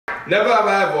Never have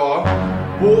I ever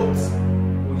bought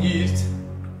or used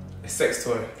a sex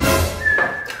toy.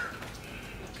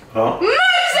 Huh?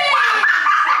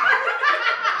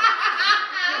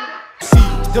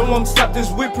 Then one slap this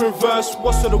whip reverse.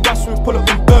 What's the wax we pull up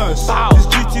and burst? This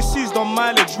GTC's done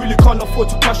mileage, really can't afford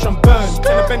to crash and burn.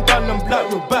 Can I bend down and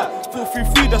black real back?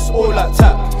 433, that's all like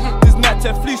tap. This night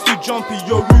tech fleece too jumpy,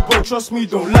 yo Rubo, trust me,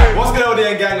 don't lie. What's good,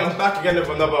 LDN gang? I'm back again with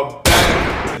another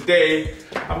bang. Today,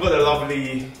 I've got a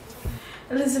lovely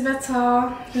Elizabeth,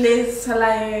 Liz,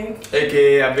 Salayo,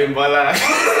 aka Abimbola.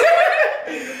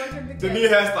 The new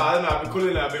hairstyle, I don't know, I've been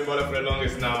calling it Abimbola for the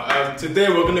longest now. Today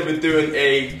we're going to be doing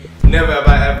a never have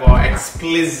I ever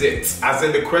explicit, as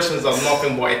in the questions are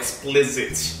nothing but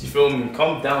explicit. You feel me?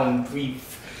 Calm down, breathe.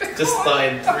 Just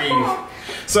start breathe.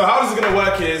 So how this is going to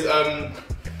work is,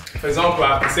 for example,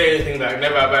 I can say anything like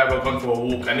never have I ever gone for a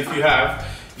walk, and if you have,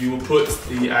 you will put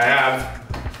the I have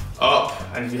up,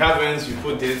 and if you haven't, you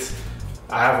put it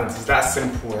I haven't. It's that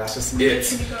simple. That's just it.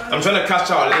 I'm trying to catch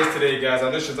out Liz today, guys. I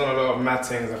know she's done a lot of mad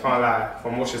things. I can't lie.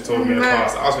 From what she's told me in the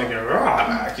past, I was thinking,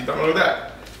 rah, like, you done all of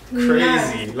that.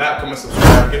 Crazy. Like, comment,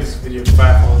 subscribe. Give this video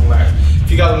 5,000 likes.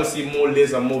 If you guys want to see more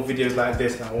Liz and more videos like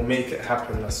this, I will make it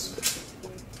happen.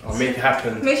 I'll make it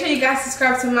happen. Make sure you guys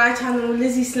subscribe to my channel,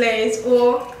 Lizzie Slays,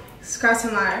 or subscribe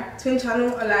to my twin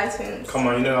channel, Alive Twins. Come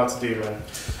on, you know how to do, man.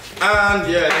 And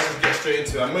yeah, let's just get straight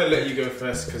into it. I'm gonna let you go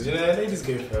first because you know ladies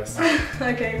go first.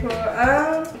 Okay, cool.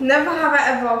 Never have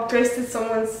I ever ghosted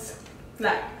someone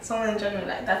in general,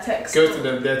 like that text. Go to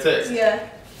their text. Yeah.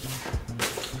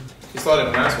 You started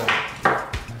a nice one.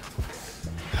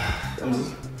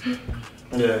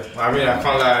 Yeah, I mean I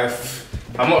can't lie. If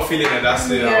I'm not feeling it, that's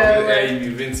it. Yeah, I'll air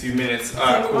you within 2 minutes.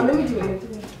 Alright, cool. Let me do it.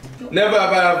 Never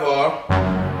have I ever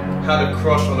had a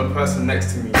crush on the person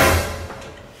next to me.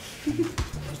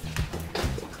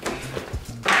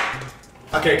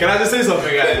 Okay, can I just say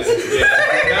something, guys? Yeah.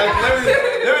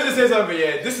 Let me just say something.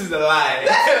 Yeah, this is a lie.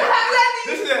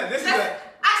 This is a.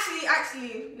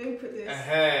 Actually, let me put this.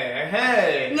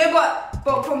 Hey. No,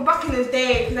 but from back in the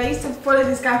day, because I used to follow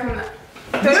this guy from like.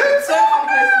 Don't come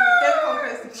close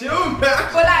to me. Chill, man.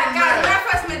 But like, guys, when I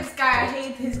first met this guy, I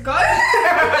hated his guts. I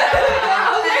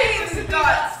hated his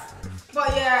guts.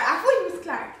 But yeah, I thought he was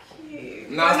like cute.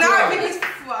 Nah, but now I think he's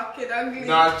fucking ugly.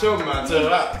 Nah, chill, man. So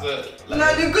no,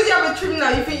 because you have a trim now,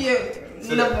 you think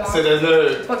you're never. So there's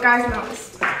no. But guys, now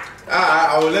it's.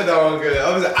 I will let that one go.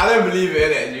 Obviously, I don't believe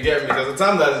in it. You get me? Because the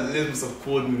time that Liz must have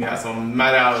called me at some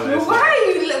mad hours. Well, why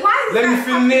is Let me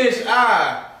finish.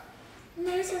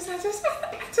 No, it's just. I'm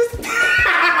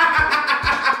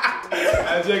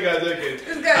joking.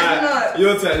 This guy's nuts.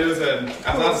 Your turn. I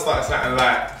have to start something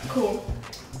light. Cool.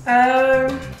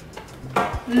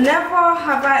 Never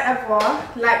have I ever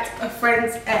liked a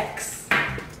friend's ex.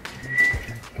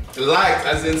 Liked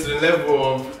as into the level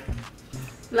of.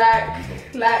 Like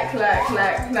you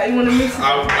want to meet.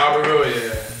 I'll be real,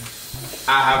 yeah.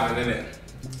 I haven't, innit?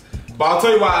 But I'll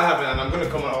tell you why I haven't, and I'm gonna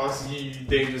come and ask you, you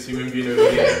dangerous human being over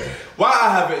here. Why I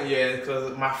haven't, yeah,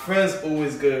 because my friends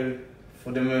always go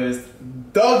for the most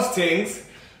dogs things.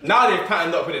 Now they've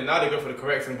patterned up with it, now they go for the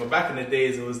correct thing, but back in the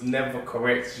days it was never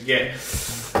correct, you get.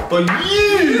 But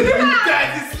you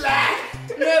got this like.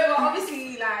 No, but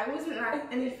obviously, like, it wasn't like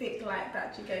anything like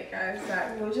that, you get, guys.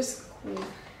 Like, we were just cool.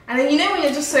 And then you know when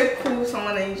you're just so cool with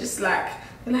someone and you just like,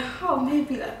 you're like, oh,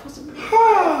 maybe, like, possibly.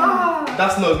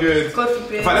 That's not good. God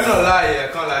forbid. If I'm not lie, yeah,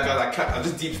 I can't lie, guys. I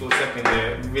just deep for a second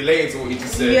there, relating to what you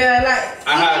just said. Yeah, like.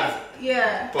 I have.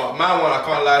 Yeah. But my one, I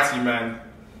can't lie to you, man.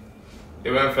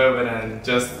 It went further than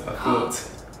just a thought.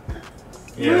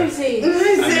 Yeah. Moses.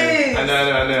 I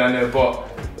know, but.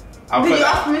 Did you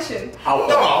ask permission? How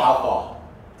far?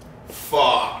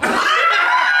 Far.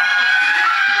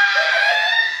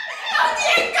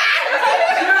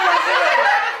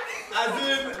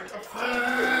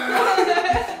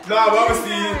 No, but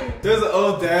obviously, those are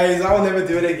old days. I will never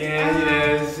do it again. You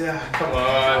know, come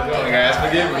on, guys,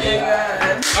 forgive me.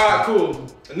 Alright, cool.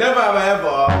 Never have I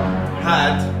ever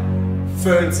had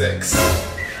phone sex.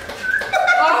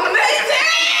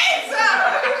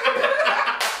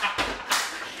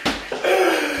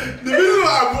 The reason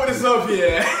why I brought this up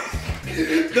here,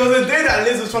 there was a day that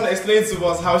Liz was trying to explain to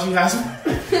us how she has.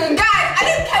 Guys, I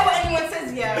didn't care what anyone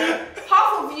says, yeah.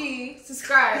 Half of you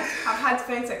subscribe have had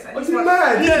phone sex. What you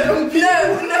mad? No,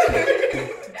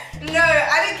 I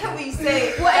didn't care what you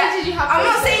say. What age did you have? I'm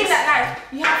not saying that like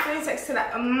you have phone sex to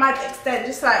like a mad extent,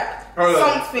 just like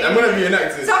something. I'm gonna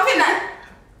reenact it. Something like.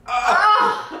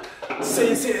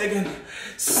 Say it again.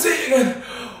 Say it again.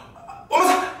 What was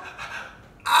that?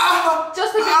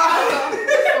 Just a bit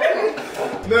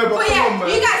No, but yeah, come on, man.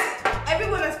 you guys,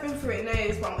 everyone that's been through it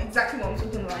knows exactly what I'm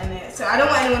talking about in it. So I I don't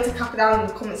want anyone to cap it down in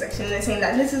the comment section and they're saying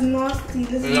that this is nasty.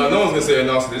 This is No, no one's gonna say you're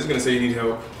nasty. They're just gonna say you need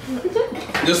help.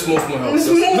 Just small help.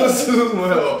 Just small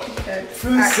help. Okay.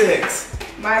 Food sex.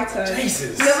 My turn.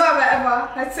 Jesus. Never have I ever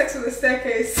had sex with a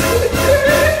staircase.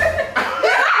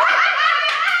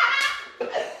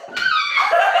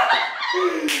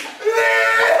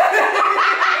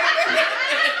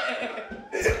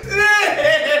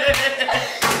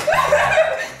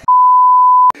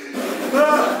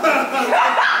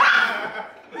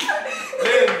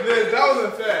 That was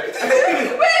a fact.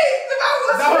 Wait, that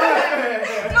was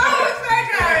fair. That was fair,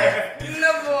 guys.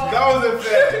 Never.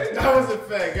 That was a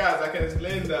fact, guys. I can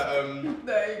explain that.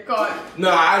 No, you can't. No,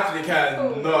 I actually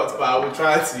can not, but I will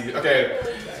try to. Okay,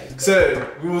 so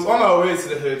we was on our way to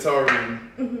the hotel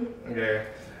room. Okay,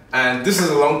 and this is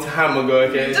a long time ago.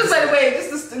 Okay. Just by the way,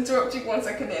 just to interrupt you 1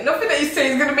 second here. Nothing that you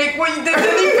say is gonna make what you did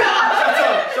any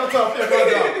better. Shut up. Yeah, calm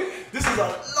down. This is a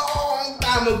long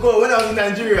time ago. When I was in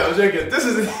Nigeria, I was joking. This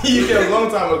is in the UK a long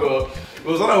time ago.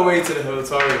 We was on our way to the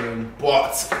hotel room,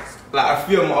 but like a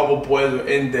few of my other boys were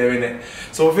in there, innit?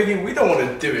 So we're thinking we don't want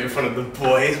to do it in front of the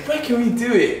boys. Where can we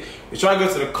do it? We tried to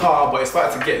go to the car, but it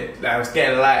started to get like it was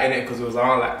getting light in it because it was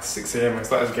around like 6 AM. It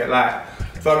started to get light.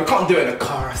 So we can't do it in the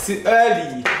car. It's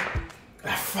early.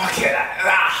 Like, fuck it.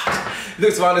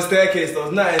 Looked around the staircase. There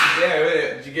was nothing there,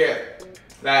 innit? Did you get?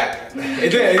 Like it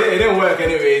didn't work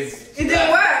anyways. It didn't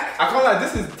work. I can't lie.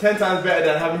 This is 10 times better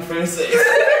than having phone sex.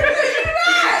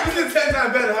 This is 10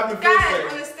 times better than having phone Guys,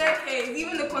 sex. on the staircase,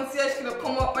 even the concierge could have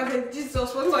come up and said,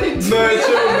 Jesus, what are you doing? No,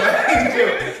 chill, man.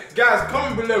 Chill. Guys,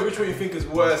 comment below which one you think is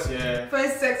worse, yeah. Phone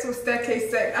sex or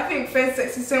staircase sex? I think phone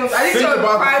sex is so much. I Think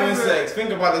about the phone sex. Think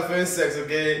about the phone sex,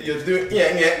 okay? You're doing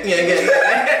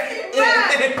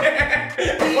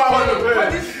What about the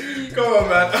phone? Come on,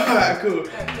 man. Alright, cool.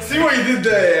 See what you did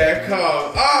there, yeah? Come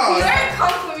on. You don't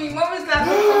come for me. Mom is like,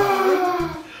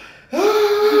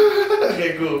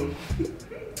 okay, cool.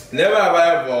 Never have I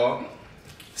ever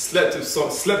slept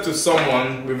with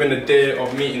someone within a day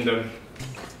of meeting them.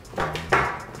 I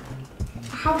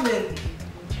haven't.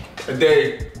 A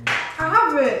day. I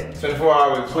haven't. 24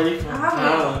 hours. 24 I haven't.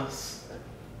 hours.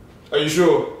 Are you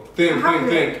sure? Think.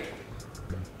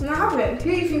 No, I haven't. Who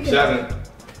are you thinking? She hasn't.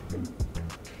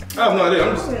 I have no idea.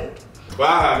 I'm just. haven't. Well,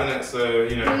 I haven't it, so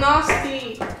you know.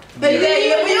 Nasty. But you're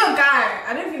a guy.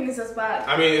 I don't think it's as bad.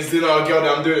 I mean, it's not a girl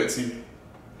that I'm doing it to.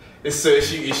 It's so is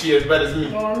she as bad as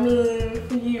me? Well, I mean,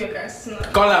 for you, I guess. No.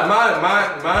 Can't like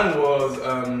mine was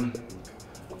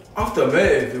after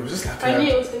May. It was just like I knew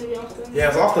it was gonna be after. Yeah,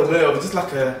 it was after May. It was just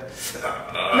like a.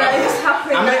 No, it just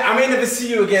happened. I may never see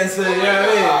you again, so you know what I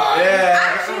mean? Yeah. I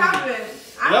actually haven't.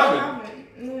 I haven't.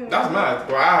 No. That's mad.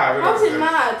 Well, I haven't. How's it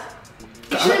mad?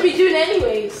 You shouldn't be doing it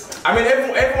anyways. I mean,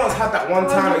 everyone's had that one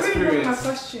time My experience.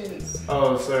 questions.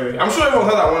 Oh, sorry. I'm sure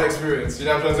everyone's had that one experience. You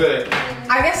know what I'm trying to say?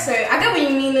 I guess so. I get what you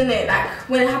mean in it. Like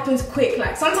when it happens quick.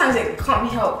 Like sometimes it can't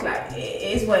be helped. Like it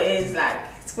is what it is. Like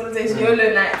it's one of those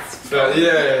YOLO nights. So,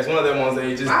 yeah, it's one of them ones that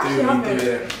you just do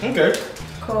it. Okay.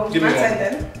 Cool. Give me My one. turn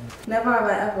then. Never have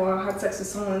I ever had sex with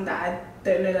someone that I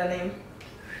don't know their name.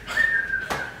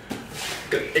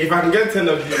 If I can get 10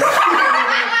 of you,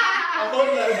 I hope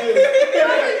that I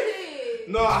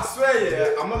do. No, I swear,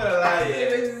 yeah, I'm not gonna lie, yeah.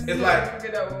 It's like,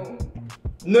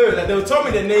 no, like they'll tell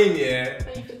me their name, yeah,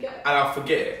 And you forget. and I'll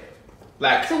forget it.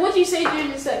 Like, So what do you say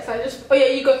during the sex? I just, oh yeah,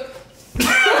 you go.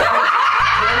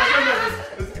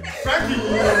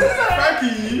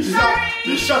 Frankie,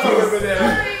 you shut up over there.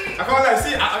 I can't like,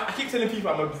 see, I keep telling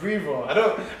people I'm a breather. I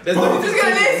don't, there's no, Just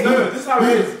gonna listen. no, this is how it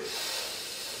is.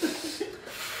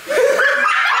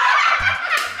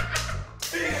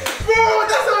 Bro,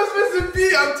 that's how it's supposed to be.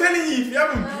 I'm telling you, if you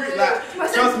haven't breathed, like,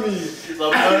 trust me. It's a I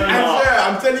swear,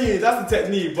 I'm telling you, that's the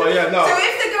technique. But yeah, no. So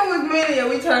if the girl was moaning and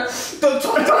we turn, don't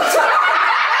talk.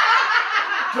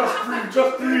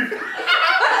 Just breathe.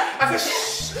 I said,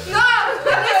 shh. No, I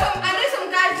know some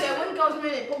guys here. When girls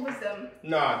moan, it bothers them.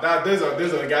 Nah, those are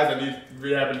the guys that need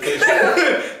rehabilitation.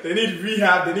 They need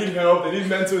rehab, they need help, they need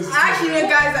mental I actually know institution.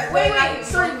 guys that Wait, don't like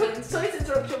sorry to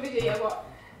interrupt your video, yeah, but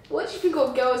what do you think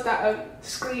of girls that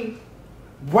scream?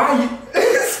 Why you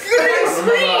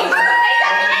Scream!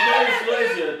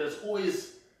 There's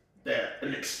always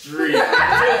an extreme.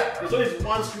 There's always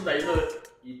one scream that you know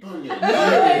you don't get. No,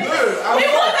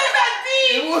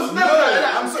 it was never like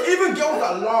that. I'm so even girls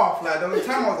that laugh, like there was a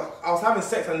time I was having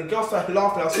sex and the girl started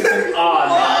laughing. I was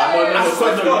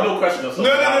thinking, No question or something. no.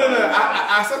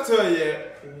 I said to her, yeah,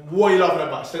 what are you laughing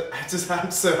about? She said,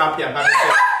 I'm so happy I'm having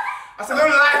sex. I said,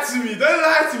 don't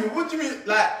lie to me. What do you mean?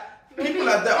 Like people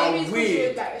like that are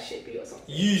weird. Like a shit beat or something.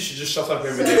 You should just shut up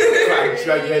every day.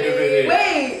 Drag your head every day.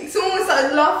 Wait, someone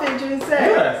started laughing during sex.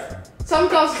 Yeah. So Some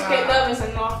girls just get nervous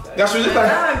and laugh. Though. That's really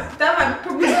like. That might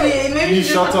probably be it. Maybe You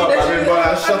shut up, I mean, boy,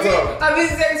 shut up. I've been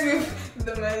sex with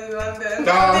the men in London.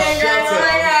 Shut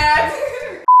up.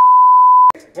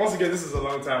 Once again, this is a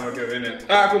long time ago, innit?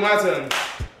 Alright, cool, my turn.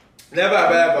 Never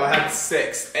have I ever had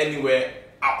sex anywhere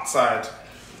outside.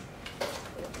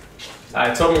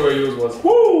 Alright, tell me where yours was.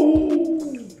 Woo!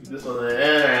 This one,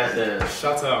 yeah.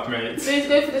 Shut up, mate. Please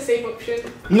go for the safe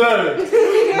option. No!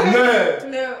 No!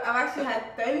 No, I've actually had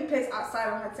the only place outside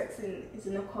I've had sex in is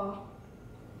in a car.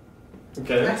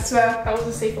 Okay. I swear. That was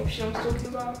the safe option I was talking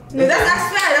about. No, I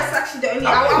swear that's actually the only.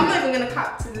 I'm not even gonna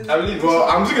cut to this. I believe, well,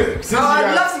 I'm just gonna. Since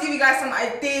I'd love to give you guys some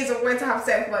ideas of where to have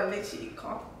sex, but literally you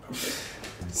can't.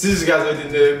 Since you guys already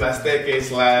know my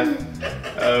staircase life,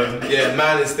 yeah,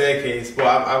 man is staircase, but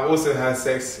I've also had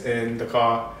sex in the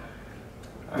car.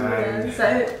 And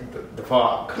the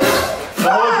park. Moses!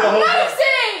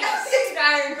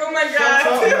 Oh my Shut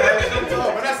up, god. man, shut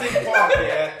up. When I say park,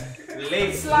 yeah,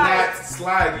 late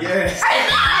slide, yes.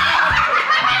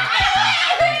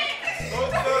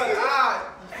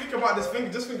 Think about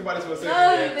this, just think about this for a second.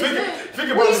 Yeah.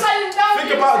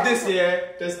 Think about this, yeah.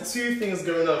 There's two things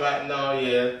going on right now,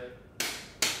 yeah.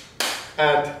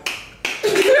 And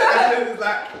it's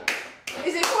like,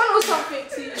 Is it fun or something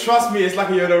to you? trust me, it's like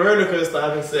you're on a roller coaster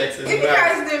having sex. If you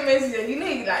guys didn't miss it, you know,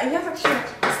 like, he has actually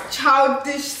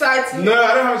childish side to him. No,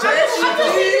 I don't have a chance.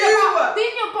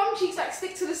 Didn't your bum cheeks like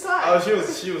stick to the side? Oh,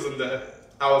 she was on there.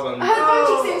 I was on I there. heard bum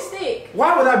cheeks didn't stick.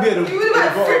 Why would I be at the You would have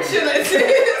had bottom? friction like this.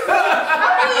 I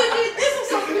thought you did this or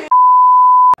something.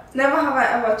 Never have I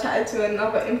ever chatted to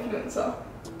another influencer.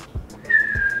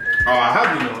 Oh, I have,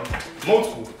 you know.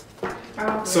 Multiple. I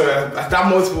haven't. So that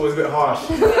multiple was a bit harsh.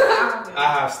 I haven't.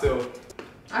 I have still.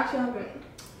 I actually haven't.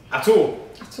 At all.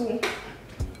 At all.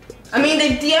 I mean,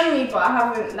 they DM me, but I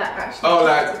haven't like actually. Oh,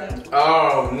 chatted to like, them.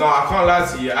 oh, no, I can't lie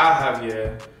to you. I have,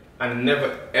 yeah. And it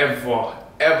never,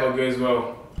 ever goes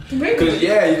well. Really? Because,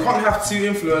 yeah, you can't have two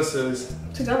influencers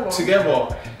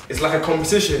together. It's like a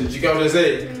competition. Do you get what I'm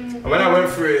saying? And when I went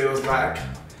through it, it was like,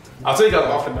 I'll tell you guys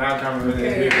off the behind camera who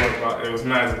it was, but it was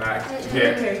mad. Like,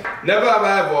 yeah. Okay. Never have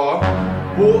I ever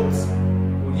bought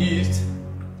or used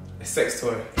a sex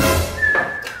toy.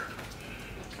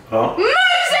 Huh?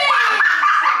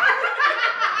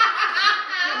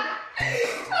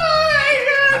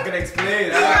 I can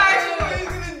explain. I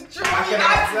can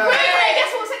explain. Wait,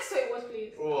 guess what sex toy it was,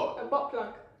 please? What? A butt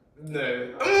plug.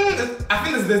 No. I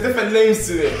think there's different names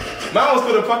to it. Mine was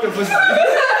called a pocket pussy.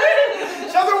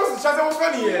 Shazza was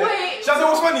funny, yeah? Wait. Shazza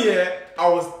was funny, yeah? I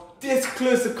was this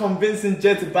close to convincing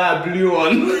Jen to buy a blue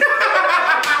one.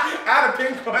 I had a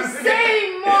pink one.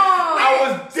 Same mom. I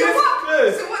was this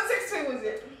close. So what sex toy was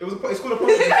it? It's called a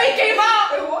pocket pussy. It came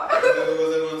out. What? Was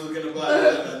everyone talking about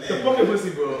that? The pocket pussy,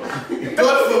 bro.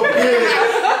 God forbid!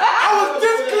 I was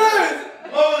this close.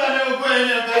 Why would I never put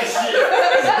any of that shit?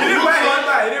 You didn't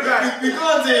buy it. We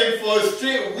got him for a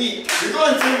straight week. We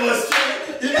got him for a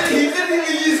straight. He didn't even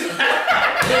use it.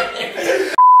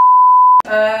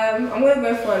 I'm gonna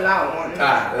go for a loud one.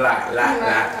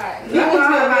 You want to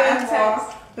be a ever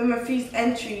been refused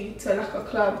entry to like a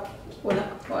club or like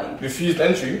a party? Refused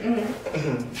entry? I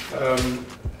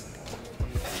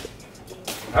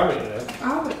haven't, you know. I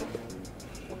haven't.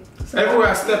 Everywhere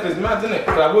I step is mad, isn't it?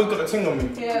 Because I've always got a thing on me.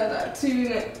 Yeah, like two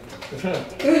in it.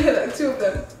 Like two of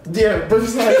them. Yeah, but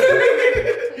it's like...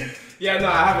 yeah, no,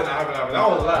 I haven't. That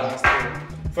was a light one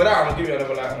still. For that, I'm going to give you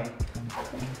another light one.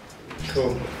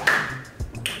 Cool.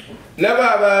 Never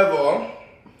have I ever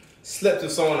slept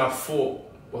with someone I thought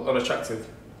was unattractive.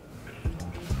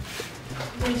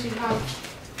 Yes, you have.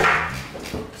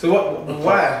 So what?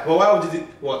 Why? Well, why would you do...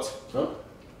 What? Huh?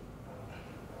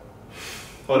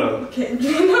 Hold on. Okay,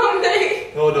 you know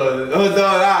me. Hold on,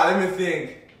 let me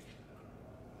think.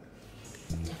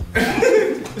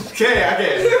 okay, I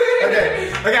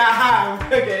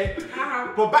have, okay.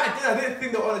 But back then I didn't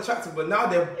think they were unattractive, but now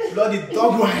they're bloody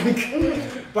dog wank.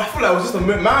 But I feel like it was just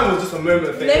mine was just a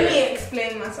moment thing. Let me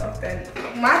explain myself then.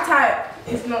 My type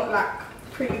is not like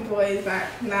pretty boys,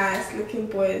 like nice looking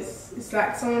boys. It's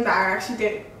like someone that I actually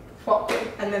didn't fuck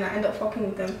with and then I end up fucking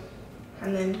with them.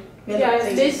 And then yeah,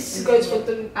 this goes for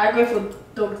them. I go for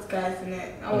dogs guys in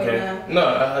it. I went there.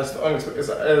 No, it's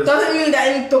Doesn't mean that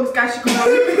any dogs guys should come out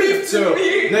with so,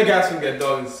 me. no guys can get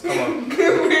dogs, come on.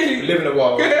 Really? We live in a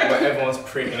world where everyone's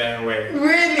pretty in their way.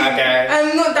 Really? Okay.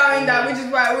 I'm not doubting that, which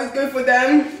is why I always go for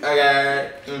them.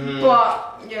 Okay.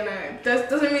 But, you know,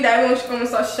 doesn't mean that everyone should come and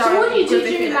start shouting. So what do you do because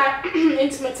they during feel like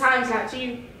intimate times? Like, do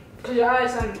you close your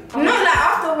eyes and... No, like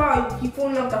after a while, you fall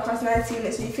in love with that personality in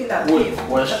it, so you think that's Good cute.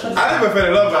 question. I never fell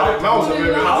in love with it. Mine was a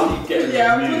moment. How do you get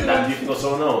Yeah, that? Do you think of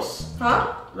someone else?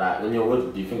 Huh? Like when you're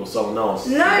with, do you think of someone else?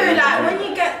 No,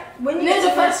 like when you get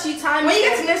the first few times. when you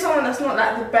get to know someone that's not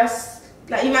like the best,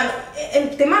 like they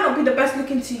might not be the best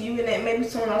looking to you, innit? Maybe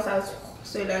someone else has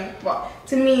so long. But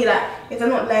to me, like if they're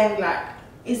not lying, like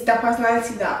it's that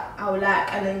personality that I would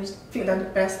like, and then you think they're the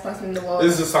best person in the world.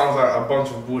 This just sounds like a bunch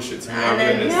of bullshit to me. And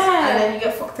then, and then you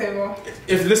get fucked over.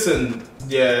 If listen,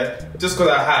 yeah, just because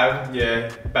I have, yeah,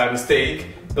 by mistake,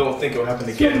 don't think it will happen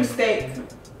It's your again. mistake.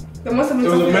 There must have been It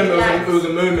was something a that you moment. liked. It was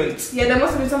a moment. Yeah, there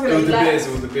must have been something It was that the you liked. biz.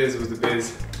 It was the biz. It was the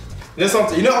biz. You know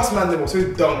something? You know us man, they were so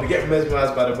dumb. We get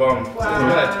mesmerized by the bomb. Wow. It's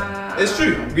mad. It's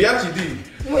true. We actually do.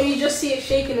 Well, you just see it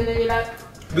shaking and then you're like,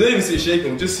 We don't even see it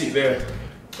shaking. We just see it there.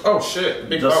 Oh shit!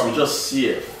 Big You bomb. just see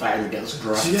it fighting against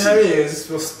gravity. Do you know what I mean? It's just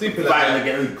feel stupid like Fighting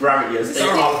that. against gravity. It's It's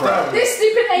all this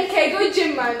stupid NK, go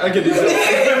gym, man. I get this.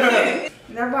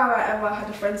 Never have I ever had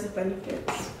a friend with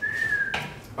benefits.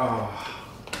 Oh.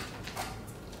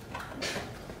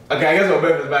 Okay, I guess we're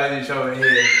both as bad as each other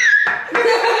here.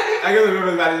 I guess we're both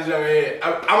as bad as each other here.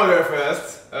 I'm gonna go first.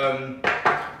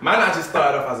 Mine actually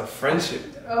started off as a friendship.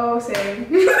 Oh, same.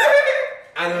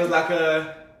 And it was like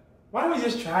a, why don't we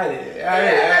just try it?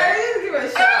 Yeah, just give it a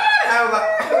shot. I was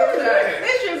like,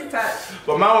 This strings attached.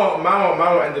 but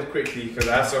my one ended quickly because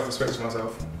I had self-respect for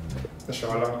myself.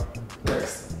 Inshallah.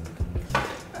 Next.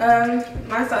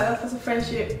 Mine started off as a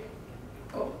friendship.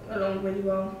 Got along really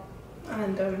well.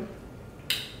 And,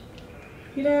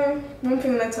 you know, one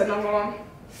thing led to another one.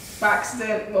 By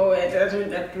accident, well, I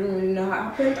didn't really know how it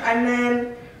happened. And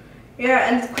then, yeah,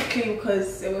 it ended quickly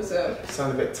because it was a...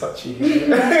 Sound a bit touchy. You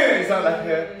sound like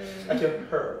you're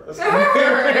hurt.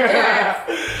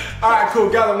 Alright, cool,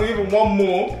 guys. I'm leaving one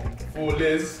more for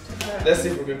Liz. Let's see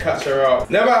if we can catch her out.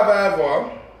 Never have I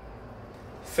ever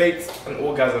faked an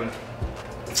orgasm.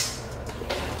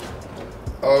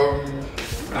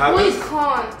 Well, you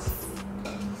can't.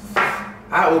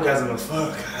 I orgasm as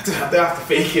fuck. I don't have to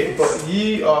fake it, but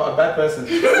you are a bad person. All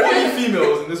you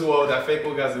females in this world that fake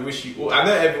orgasm wish you. I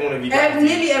know every one of you guys.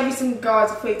 Nearly every single girl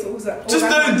has a fake orgasm. Just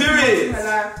don't do it. In her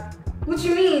life. What do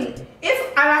you mean?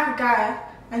 If I like a guy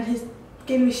and he's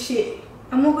giving me shit,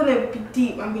 I'm not gonna be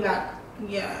deep and be like,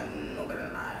 yeah, I'm not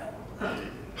gonna lie.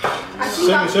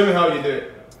 Show me how you do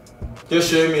it. Just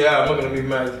show me how. I'm not gonna be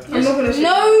mad. I'm not gonna.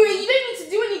 No, you don't need to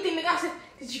do anything. The guy said,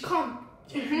 because you can't.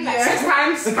 Like 6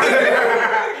 times.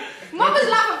 Mother's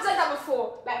life, I've said that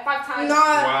before, like 5 times. No.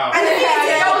 Wow. And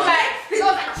then I was like, no.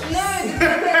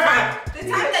 The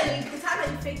time that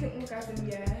you fake an orgasm,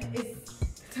 yeah, is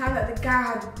the time that the guy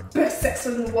had the best sex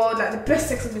in the world, like the best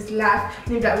sex of his life.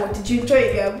 And you're like, what? Did you enjoy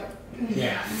it?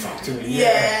 Yeah, fuck to it.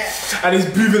 Yeah. And he's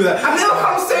breathing like. I've never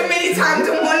come so many times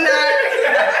in one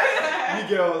night. You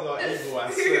girls are evil, I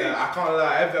swear. I can't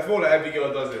lie. I feel like every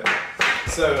girl does it.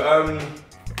 So,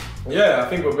 yeah, I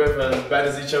think we're both as bad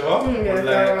as each other.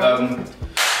 Yeah,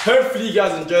 hopefully you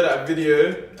guys enjoyed that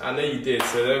video. I know you did,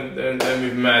 so don't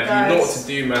move mad. Guys. You know what to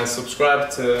do, man.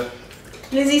 Subscribe to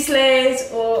Lizzie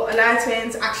Slays or Anaya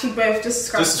Twins, actually both, just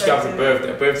subscribe to both.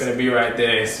 They're both gonna be right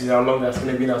there. See how long that's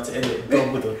gonna be now to edit. Go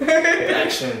with the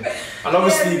action. And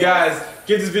obviously, guys,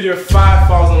 give this video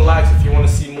 5,000 likes if you want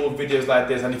to see more videos like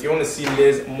this, and if you want to see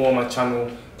Liz more on my channel,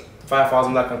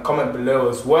 5,000 likes, and comment below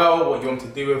as well what you want to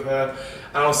do with her.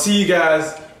 And I'll see you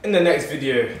guys in the next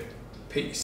video. Peace.